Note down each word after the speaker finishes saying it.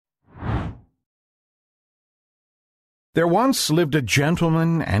There once lived a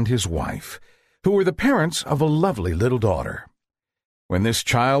gentleman and his wife, who were the parents of a lovely little daughter. When this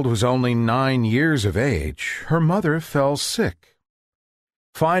child was only 9 years of age, her mother fell sick.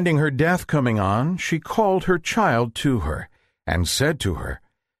 Finding her death coming on, she called her child to her and said to her,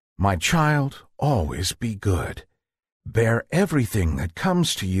 "My child, always be good. Bear everything that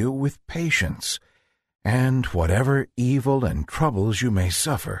comes to you with patience, and whatever evil and troubles you may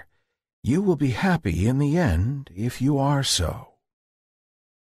suffer, you will be happy in the end if you are so."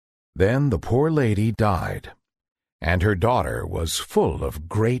 Then the poor lady died, and her daughter was full of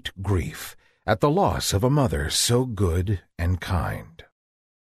great grief at the loss of a mother so good and kind.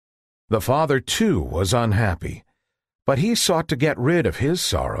 The father, too, was unhappy, but he sought to get rid of his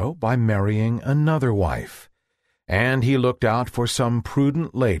sorrow by marrying another wife, and he looked out for some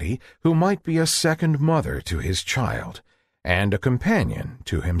prudent lady who might be a second mother to his child and a companion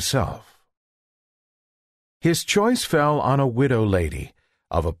to himself. His choice fell on a widow lady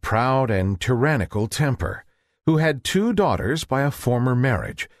of a proud and tyrannical temper, who had 2 daughters by a former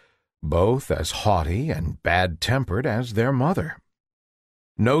marriage, both as haughty and bad-tempered as their mother.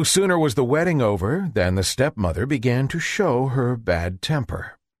 No sooner was the wedding over than the stepmother began to show her bad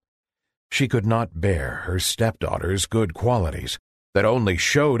temper. She could not bear her stepdaughter's good qualities, that only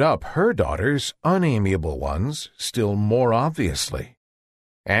showed up her daughter's unamiable ones still more obviously,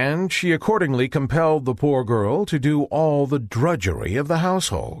 and she accordingly compelled the poor girl to do all the drudgery of the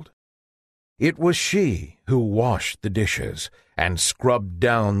household. It was she who washed the dishes, and scrubbed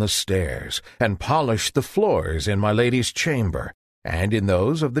down the stairs, and polished the floors in my lady's chamber, and in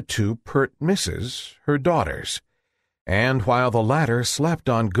those of the 2 pert misses, her daughters. And while the latter slept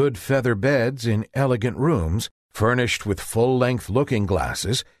on good feather beds in elegant rooms, furnished with full-length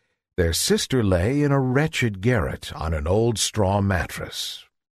looking-glasses, their sister lay in a wretched garret on an old straw mattress.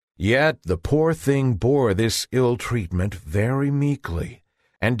 Yet the poor thing bore this ill treatment very meekly,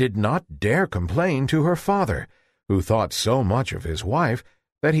 and did not dare complain to her father, who thought so much of his wife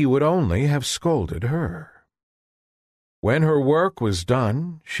that he would only have scolded her. When her work was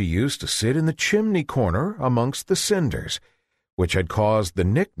done, she used to sit in the chimney corner amongst the cinders, which had caused the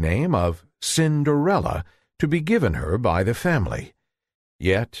nickname of Cinderella to be given her by the family.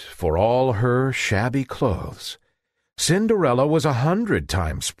 Yet, for all her shabby clothes, Cinderella was 100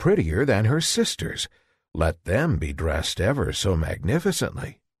 times prettier than her sisters, let them be dressed ever so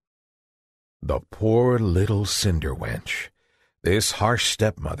magnificently. The poor little cinder wench! This harsh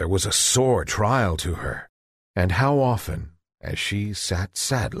stepmother was a sore trial to her, and how often, as she sat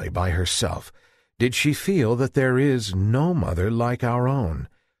sadly by herself, did she feel that there is no mother like our own,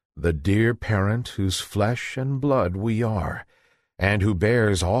 the dear parent whose flesh and blood we are, and who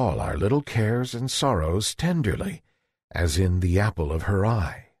bears all our little cares and sorrows tenderly, as in the apple of her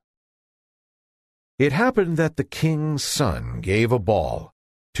eye. It happened that the king's son gave a ball,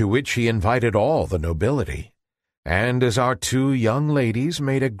 to which he invited all the nobility, and as our 2 young ladies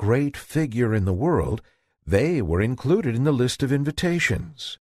made a great figure in the world, they were included in the list of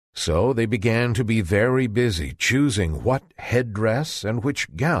invitations. So they began to be very busy choosing what headdress and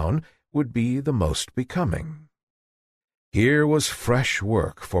which gown would be the most becoming. Here was fresh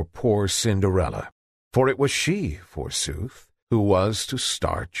work for poor Cinderella, for it was she, forsooth, who was to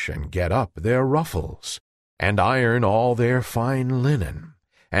starch and get up their ruffles, and iron all their fine linen,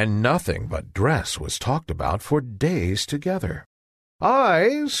 and nothing but dress was talked about for days together.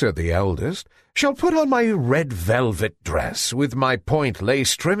 "I," said the eldest, "shall put on my red velvet dress with my point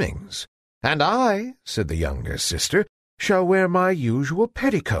lace trimmings. And I," said the younger sister, "shall wear my usual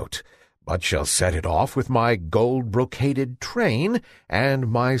petticoat, but shall set it off with my gold-brocaded train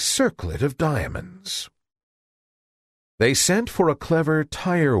and my circlet of diamonds." They sent for a clever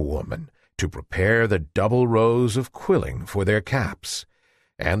tire-woman to prepare the double rows of quilling for their caps,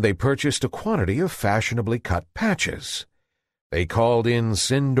 and they purchased a quantity of fashionably cut patches. They called in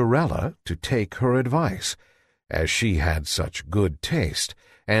Cinderella to take her advice, as she had such good taste,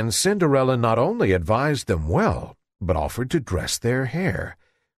 and Cinderella not only advised them well, but offered to dress their hair,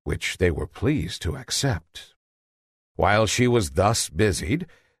 which they were pleased to accept. While she was thus busied,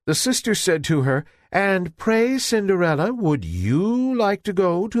 the sister said to her, "And pray, Cinderella, would you like to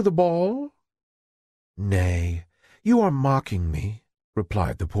go to the ball?" "Nay, you are mocking me,"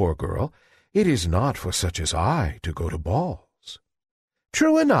 replied the poor girl. "It is not for such as I to go to balls."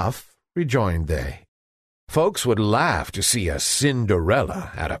 "True enough," rejoined they. "Folks would laugh to see a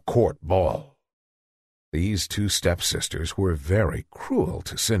Cinderella at a court ball." These 2 stepsisters were very cruel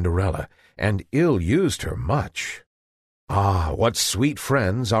to Cinderella, and ill-used her much. Ah, what sweet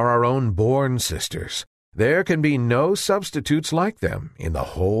friends are our own born sisters! There can be no substitutes like them in the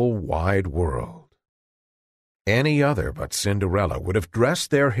whole wide world. Any other but Cinderella would have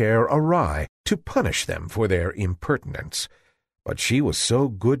dressed their hair awry to punish them for their impertinence, but she was so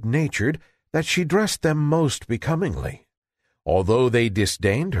good-natured that she dressed them most becomingly. Although they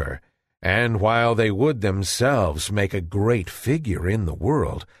disdained her, and while they would themselves make a great figure in the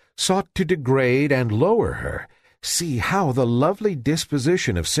world, sought to degrade and lower her, see how the lovely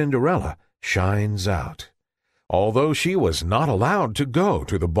disposition of Cinderella shines out. Although she was not allowed to go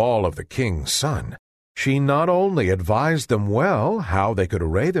to the ball of the king's son, she not only advised them well how they could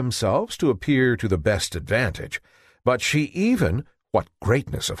array themselves to appear to the best advantage, but she even, what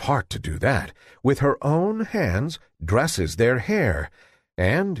greatness of heart to do that, with her own hands dresses their hair,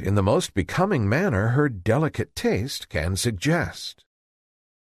 and in the most becoming manner her delicate taste can suggest.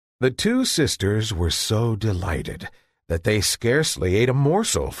 The two sisters were so delighted that they scarcely ate a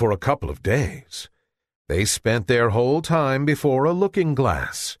morsel for a couple of days. They spent their whole time before a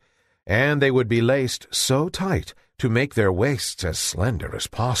looking-glass, and they would be laced so tight to make their waists as slender as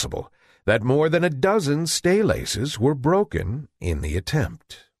possible that more than a dozen stay-laces were broken in the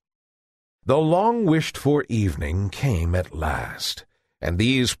attempt. The long-wished-for evening came at last, and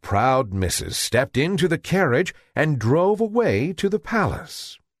these proud misses stepped into the carriage and drove away to the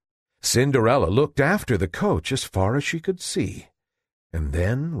palace. Cinderella looked after the coach as far as she could see, and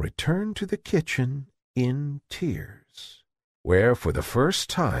then returned to the kitchen in tears, where for the first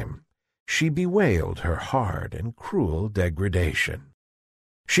time she bewailed her hard and cruel degradation.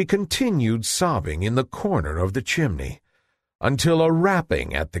 She continued sobbing in the corner of the chimney, until a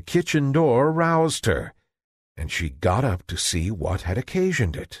rapping at the kitchen door roused her, and she got up to see what had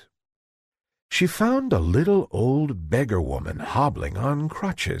occasioned it. She found a little old beggar-woman hobbling on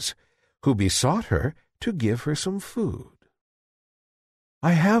crutches, who besought her to give her some food.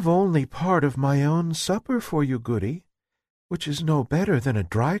 "I have only part of my own supper for you, Goody, which is no better than a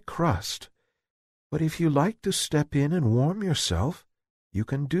dry crust. But if you like to step in and warm yourself, you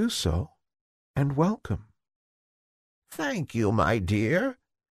can do so, and welcome." "Thank you, my dear,"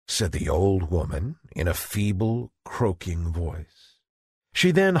 said the old woman in a feeble, croaking voice. She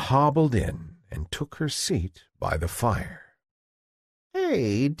then hobbled in and took her seat by the fire.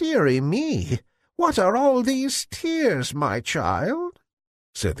 "Hey, dearie me, what are all these tears, my child?"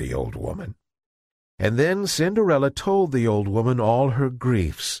 said the old woman. And then Cinderella told the old woman all her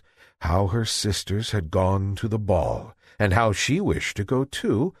griefs, how her sisters had gone to the ball, and how she wished to go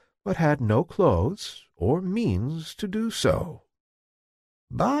too, but had no clothes or means to do so.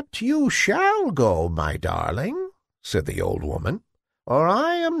 "But you shall go, my darling," said the old woman, "or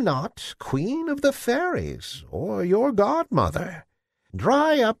I am not Queen of the Fairies, or your godmother.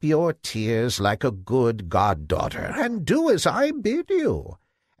 Dry up your tears like a good goddaughter, and do as I bid you,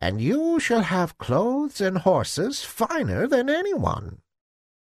 and you shall have clothes and horses finer than anyone."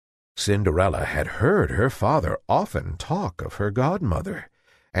 Cinderella had heard her father often talk of her godmother,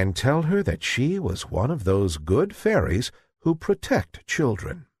 and tell her that she was one of those good fairies who protect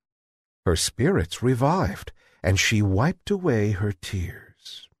children. Her spirits revived, and she wiped away her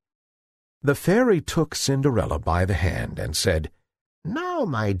tears. The fairy took Cinderella by the hand and said, "Now,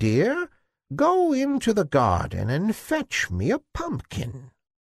 my dear, go into the garden and fetch me a pumpkin."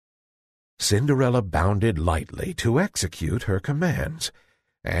 Cinderella bounded lightly to execute her commands,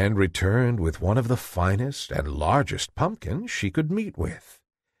 and returned with one of the finest and largest pumpkins she could meet with.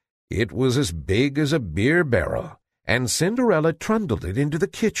 It was as big as a beer barrel, and Cinderella trundled it into the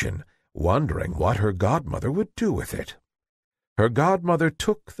kitchen, wondering what her godmother would do with it. Her godmother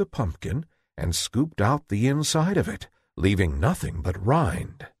took the pumpkin and scooped out the inside of it, leaving nothing but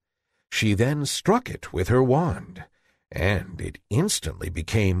rind. She then struck it with her wand, and it instantly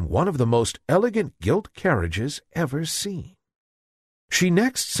became one of the most elegant gilt carriages ever seen. She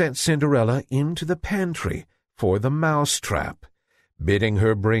next sent Cinderella into the pantry for the mouse-trap, bidding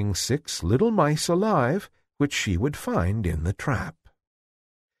her bring 6 little mice alive, which she would find in the trap.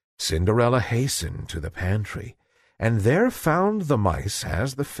 Cinderella hastened to the pantry, and there found the mice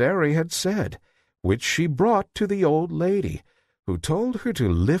as the fairy had said, which she brought to the old lady, who told her to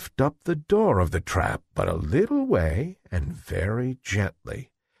lift up the door of the trap but a little way and very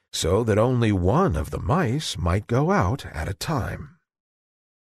gently, so that only one of the mice might go out at a time.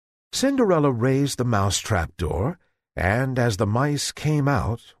 Cinderella raised the mouse-trap door, and as the mice came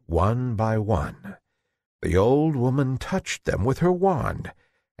out one by one, the old woman touched them with her wand,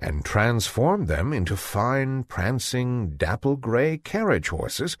 and transformed them into fine, prancing, dapple-gray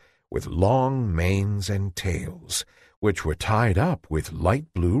carriage-horses with long manes and tails, which were tied up with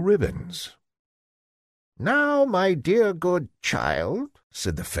light-blue ribbons. "Now, my dear good child,"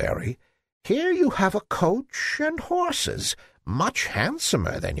 said the fairy, "here you have a coach and horses, much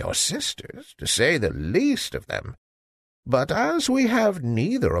handsomer than your sisters, to say the least of them. But as we have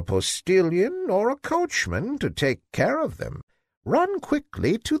neither a postilion nor a coachman to take care of them, run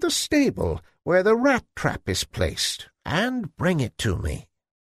quickly to the stable where the rat-trap is placed, and bring it to me."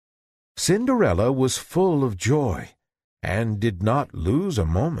 Cinderella was full of joy, and did not lose a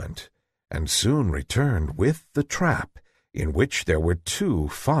moment, and soon returned with the trap, in which there were 2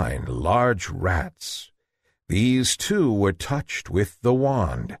 fine large rats. These 2 were touched with the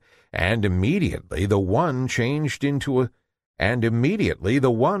wand, and immediately the one was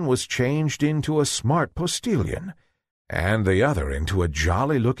changed into a smart postilion, and the other into a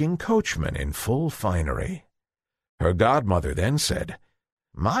jolly-looking coachman in full finery. Her godmother then said,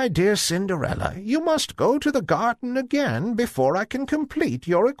 "My dear Cinderella, you must go to the garden again before I can complete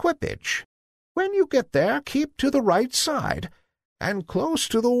your equipage. When you get there, keep to the right side, and close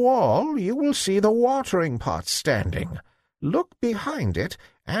to the wall you will see the watering pot standing. Look behind it,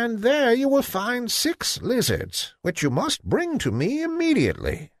 and there you will find 6 lizards, which you must bring to me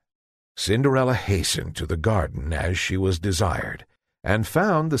immediately." Cinderella hastened to the garden as she was desired, and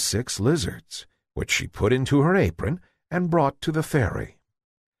found the 6 lizards, which she put into her apron and brought to the fairy.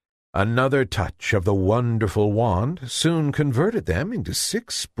 Another touch of the wonderful wand soon converted them into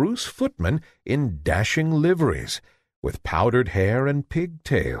 6 spruce footmen in dashing liveries, with powdered hair and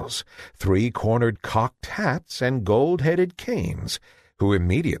pigtails, 3-cornered cocked hats, and gold-headed canes, who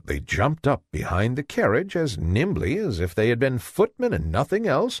immediately jumped up behind the carriage as nimbly as if they had been footmen and nothing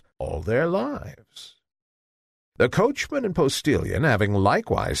else all their lives. The coachman and postilion having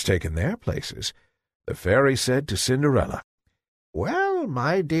likewise taken their places, the fairy said to Cinderella, "Well,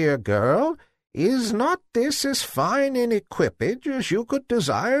 my dear girl, is not this as fine an equipage as you could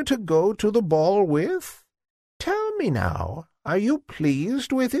desire to go to the ball with? Tell me now, are you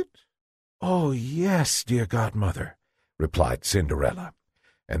pleased with it?" "Oh, yes, dear godmother," replied Cinderella,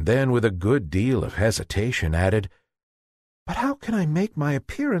 and then with a good deal of hesitation added, "But how can I make my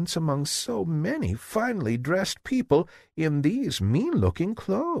appearance among so many finely dressed people in these mean-looking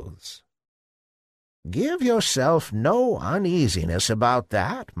clothes?" "Give yourself no uneasiness about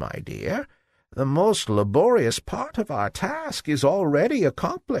that, my dear. The most laborious part of our task is already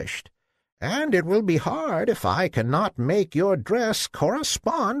accomplished, and it will be hard if I cannot make your dress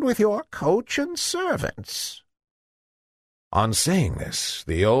correspond with your coach and servants." On saying this,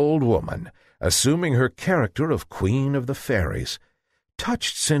 the old woman, assuming her character of Queen of the Fairies,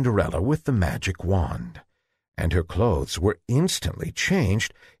 touched Cinderella with the magic wand, and her clothes were instantly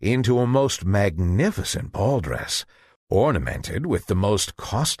changed into a most magnificent ball dress, ornamented with the most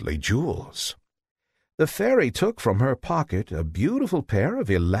costly jewels. The fairy took from her pocket a beautiful pair of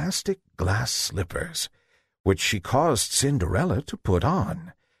elastic glass slippers, which she caused Cinderella to put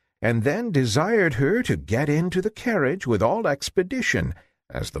on, and then desired her to get into the carriage with all expedition,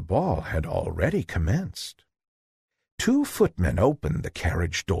 as the ball had already commenced. 2 footmen opened the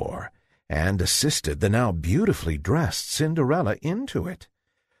carriage door, and assisted the now beautifully dressed Cinderella into it.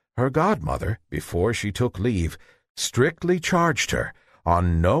 Her godmother, before she took leave, strictly charged her,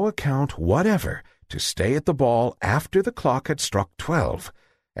 on no account whatever, to stay at the ball after the clock had struck 12,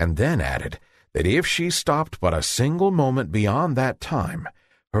 and then added that if she stopped but a single moment beyond that time,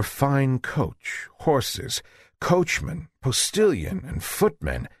 her fine coach, horses, coachman, postilion, and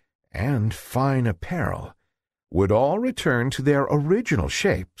footmen, and fine apparel, would all return to their original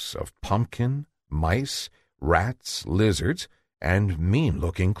shapes of pumpkin, mice, rats, lizards, and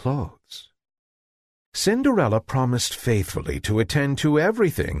mean-looking clothes. Cinderella promised faithfully to attend to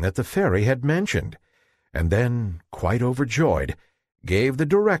everything that the fairy had mentioned, and then, quite overjoyed, gave the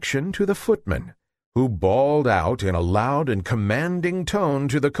direction to the footman, who bawled out in a loud and commanding tone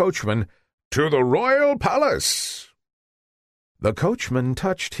to the coachman, "To the royal palace!" The coachman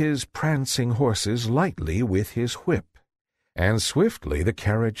touched his prancing horses lightly with his whip, and swiftly the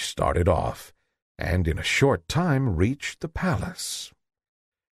carriage started off, and in a short time reached the palace.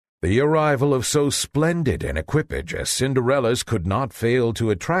 The arrival of so splendid an equipage as Cinderella's could not fail to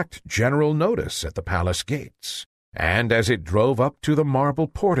attract general notice at the palace gates, and as it drove up to the marble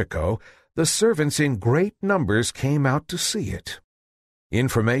portico, the servants in great numbers came out to see it.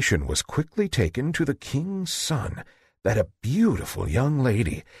 Information was quickly taken to the king's son that a beautiful young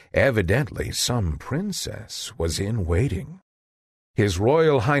lady, evidently some princess, was in waiting. His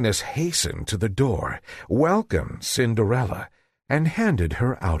Royal Highness hastened to the door, welcomed Cinderella, and handed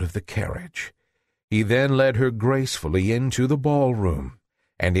her out of the carriage. He then led her gracefully into the ballroom,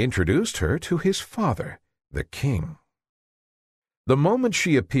 and introduced her to his father, the king. The moment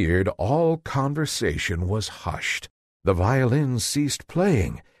she appeared, all conversation was hushed. The violins ceased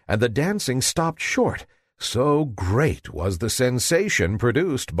playing, and the dancing stopped short, so great was the sensation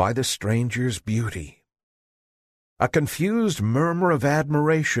produced by the stranger's beauty. A confused murmur of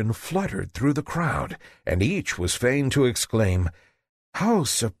admiration fluttered through the crowd, and each was fain to exclaim, "How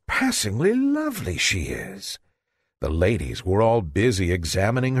surpassingly lovely she is!" The ladies were all busy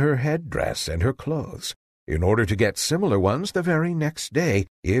examining her headdress and her clothes, in order to get similar ones the very next day,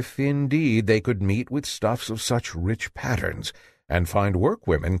 if indeed they could meet with stuffs of such rich patterns, and find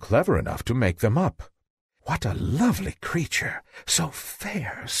workwomen clever enough to make them up. "What a lovely creature! So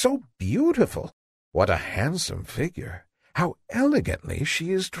fair, so beautiful! What a handsome figure! How elegantly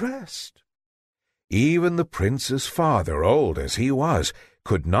she is dressed!" Even the prince's father, old as he was,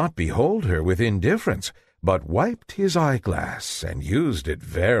 could not behold her with indifference, but wiped his eyeglass and used it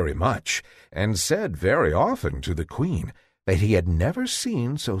very much, and said very often to the queen that he had never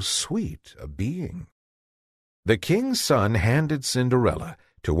seen so sweet a being. The king's son handed Cinderella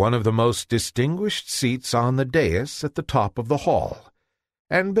to one of the most distinguished seats on the dais at the top of the hall,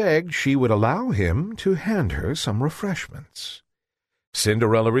 and begged she would allow him to hand her some refreshments.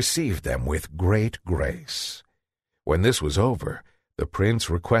 Cinderella received them with great grace. When this was over, the prince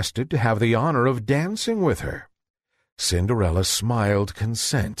requested to have the honor of dancing with her. Cinderella smiled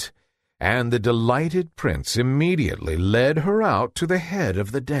consent, and the delighted prince immediately led her out to the head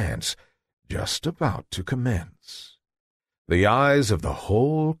of the dance, just about to commence. The eyes of the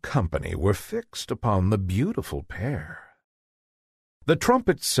whole company were fixed upon the beautiful pair. The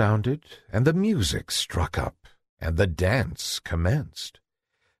trumpet sounded, and the music struck up, and the dance commenced.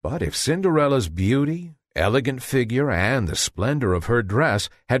 But if Cinderella's beauty, elegant figure, and the splendor of her dress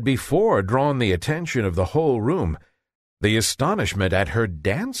had before drawn the attention of the whole room, the astonishment at her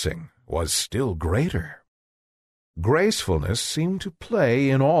dancing was still greater. Gracefulness seemed to play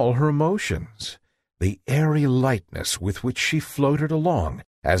in all her motions. The airy lightness with which she floated along,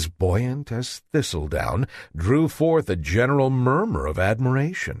 as buoyant as thistledown, drew forth a general murmur of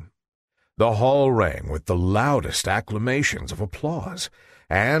admiration. The hall rang with the loudest acclamations of applause,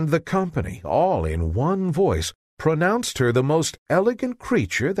 and the company, all in one voice, pronounced her the most elegant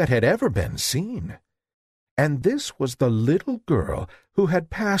creature that had ever been seen. And this was the little girl who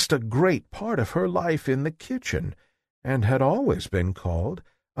had passed a great part of her life in the kitchen, and had always been called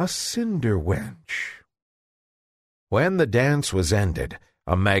a cinder wench. When the dance was ended,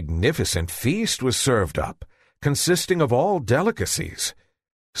 a magnificent feast was served up, consisting of all delicacies.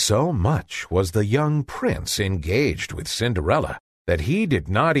 So much was the young prince engaged with Cinderella that he did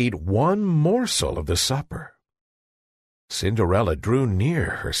not eat one morsel of the supper. Cinderella drew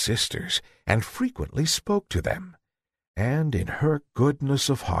near her sisters and frequently spoke to them, and in her goodness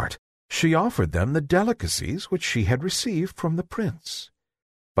of heart she offered them the delicacies which she had received from the prince.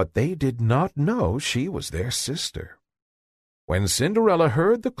 But they did not know she was their sister. When Cinderella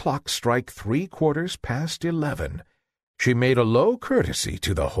heard the clock strike 11:15, she made a low courtesy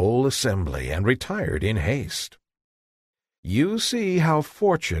to the whole assembly and retired in haste. You see how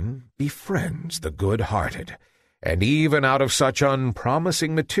fortune befriends the good-hearted, and even out of such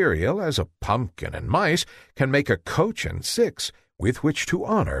unpromising material as a pumpkin and mice can make a coach and six with which to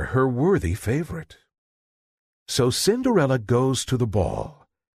honor her worthy favorite. So Cinderella goes to the ball,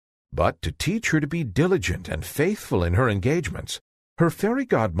 but to teach her to be diligent and faithful in her engagements, her fairy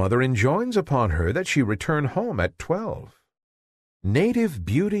godmother enjoins upon her that she return home at 12. Native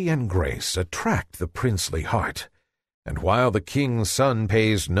beauty and grace attract the princely heart, and while the king's son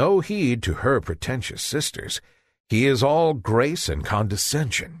pays no heed to her pretentious sisters, he is all grace and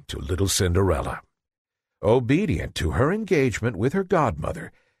condescension to little Cinderella. Obedient to her engagement with her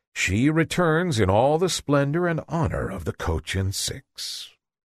godmother, she returns in all the splendor and honor of the coach and six.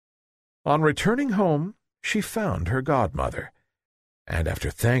 On returning home, she found her godmother, and after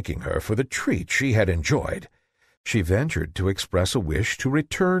thanking her for the treat she had enjoyed, she ventured to express a wish to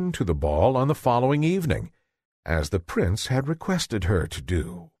return to the ball on the following evening, as the prince had requested her to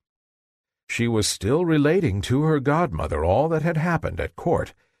do. She was still relating to her godmother all that had happened at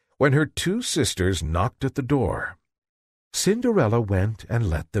court, when her two sisters knocked at the door. Cinderella went and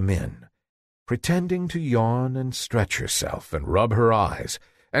let them in, pretending to yawn and stretch herself and rub her eyes,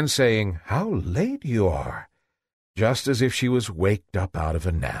 and saying, "How late you are," just as if she was waked up out of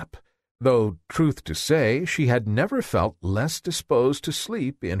a nap, though, truth to say, she had never felt less disposed to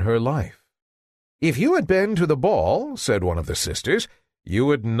sleep in her life. "If you had been to the ball," said one of the sisters, "you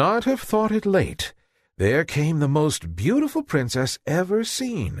would not have thought it late. There came the most beautiful princess ever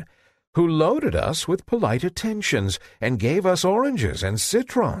seen, who loaded us with polite attentions and gave us oranges and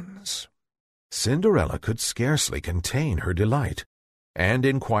citrons." Cinderella could scarcely contain her delight, and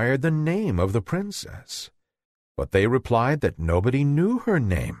inquired the name of the princess. But they replied that nobody knew her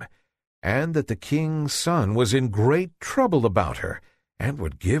name, and that the king's son was in great trouble about her, and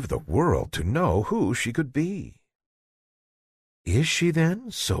would give the world to know who she could be. "Is she,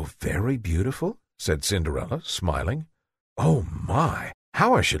 then, so very beautiful?" said Cinderella, smiling. "Oh, my,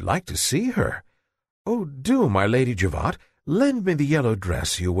 how I should like to see her! Oh, do, my Lady Javotte, lend me the yellow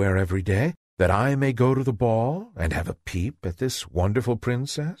dress you wear every day, that I may go to the ball and have a peep at this wonderful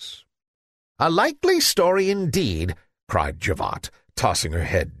princess." "A likely story indeed," cried Javotte, tossing her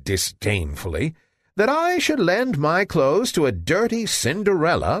head disdainfully, "that I should lend my clothes to a dirty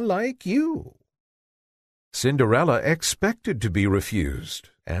Cinderella like you." Cinderella expected to be refused,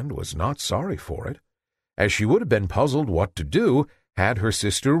 and was not sorry for it, as she would have been puzzled what to do had her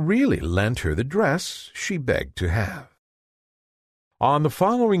sister really lent her the dress she begged to have. On the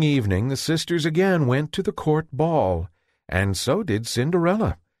following evening the sisters again went to the court ball, and so did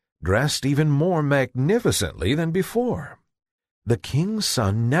Cinderella, dressed even more magnificently than before. The king's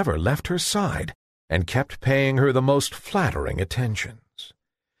son never left her side, and kept paying her the most flattering attentions.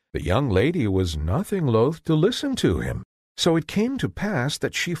 The young lady was nothing loath to listen to him, so it came to pass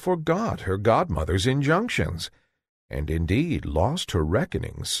that she forgot her godmother's injunctions, and indeed lost her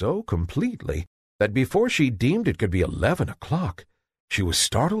reckoning so completely that before she deemed it could be 11 o'clock, she was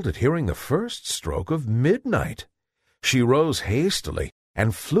startled at hearing the first stroke of midnight. She rose hastily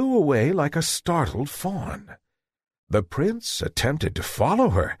and flew away like a startled fawn. The prince attempted to follow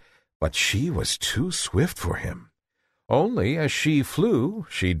her, but she was too swift for him. Only as she flew,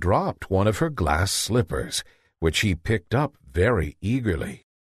 she dropped one of her glass slippers, which he picked up very eagerly.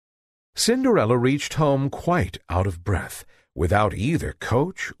 Cinderella reached home quite out of breath, without either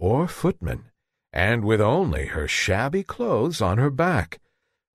coach or footman, and with only her shabby clothes on her back.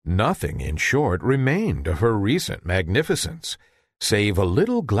 Nothing, in short, remained of her recent magnificence, save a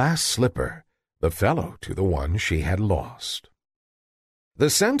little glass slipper, the fellow to the one she had lost. The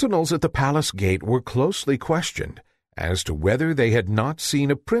sentinels at the palace gate were closely questioned as to whether they had not seen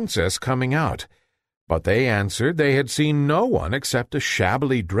a princess coming out, but they answered they had seen no one except a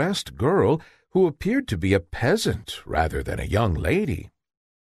shabbily dressed girl who appeared to be a peasant rather than a young lady.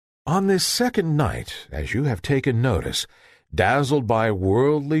 On this second night, as you have taken notice, dazzled by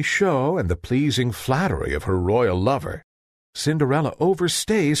worldly show and the pleasing flattery of her royal lover, Cinderella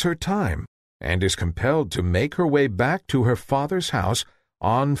overstays her time, and is compelled to make her way back to her father's house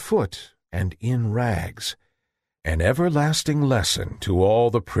on foot and in rags. An everlasting lesson to all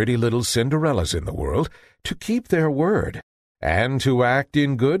the pretty little Cinderellas in the world to keep their word, and to act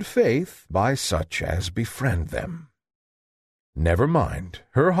in good faith by such as befriend them. Never mind,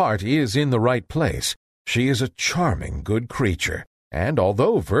 her heart is in the right place. She is a charming good creature, and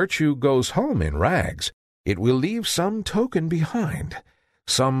although virtue goes home in rags, it will leave some token behind,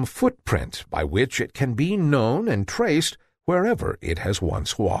 some footprint by which it can be known and traced wherever it has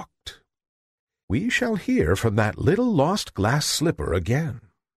once walked. We shall hear from that little lost glass slipper again.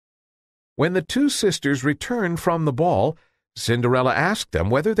 When the two sisters returned from the ball, Cinderella asked them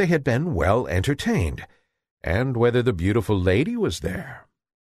whether they had been well entertained, and whether the beautiful lady was there.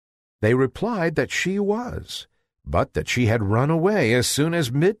 They replied that she was, but that she had run away as soon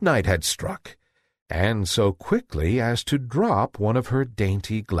as midnight had struck, and so quickly as to drop one of her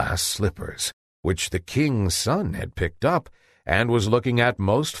dainty glass slippers, which the king's son had picked up, and was looking at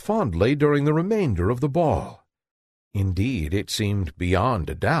most fondly during the remainder of the ball. Indeed, it seemed beyond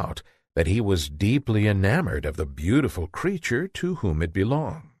a doubt that he was deeply enamored of the beautiful creature to whom it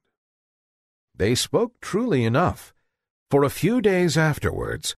belonged. They spoke truly enough, for a few days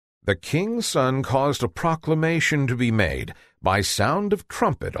afterwards the king's son caused a proclamation to be made by sound of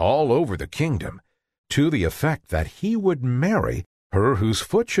trumpet all over the kingdom, to the effect that he would marry her whose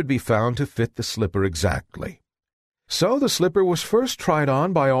foot should be found to fit the slipper exactly. So the slipper was first tried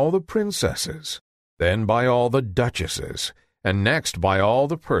on by all the princesses, then by all the duchesses, and next by all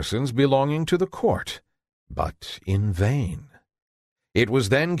the persons belonging to the court, but in vain. It was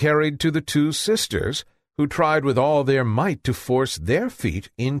then carried to the two sisters, who tried with all their might to force their feet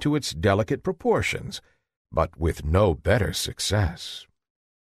into its delicate proportions, but with no better success.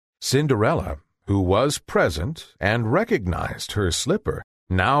 Cinderella, who was present and recognized her slipper,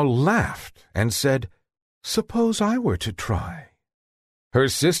 now laughed and said, "Suppose I were to try." Her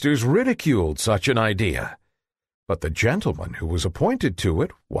sisters ridiculed such an idea, but the gentleman who was appointed to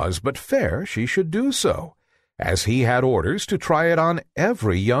it was but fair she should do so, as he had orders to try it on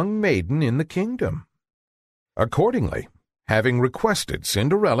every young maiden in the kingdom. Accordingly, having requested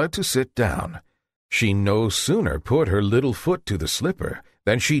Cinderella to sit down, she no sooner put her little foot to the slipper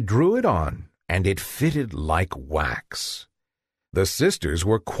than she drew it on, and it fitted like wax. The sisters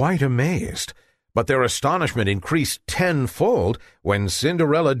were quite amazed, But their astonishment increased tenfold when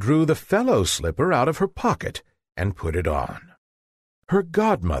Cinderella drew the fellow slipper out of her pocket and put it on. Her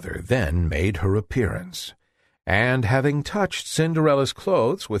godmother then made her appearance, and having touched Cinderella's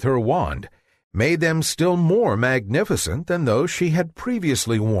clothes with her wand, made them still more magnificent than those she had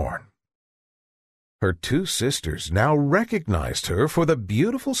previously worn. Her two sisters now recognized her for the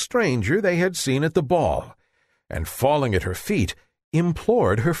beautiful stranger they had seen at the ball, and falling at her feet,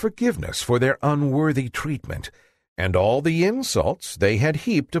 implored her forgiveness for their unworthy treatment, and all the insults they had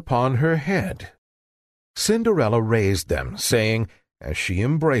heaped upon her head. Cinderella raised them, saying, as she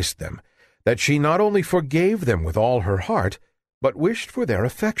embraced them, that she not only forgave them with all her heart, but wished for their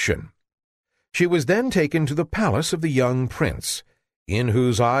affection. She was then taken to the palace of the young prince, in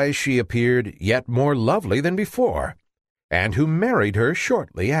whose eyes she appeared yet more lovely than before, and who married her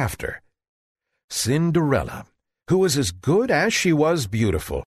shortly after. Cinderella, who was as good as she was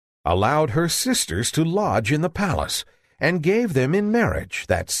beautiful, allowed her sisters to lodge in the palace, and gave them in marriage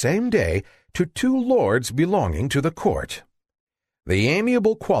that same day to two lords belonging to the court. The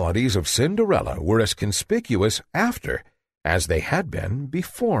amiable qualities of Cinderella were as conspicuous after as they had been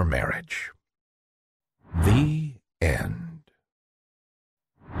before marriage.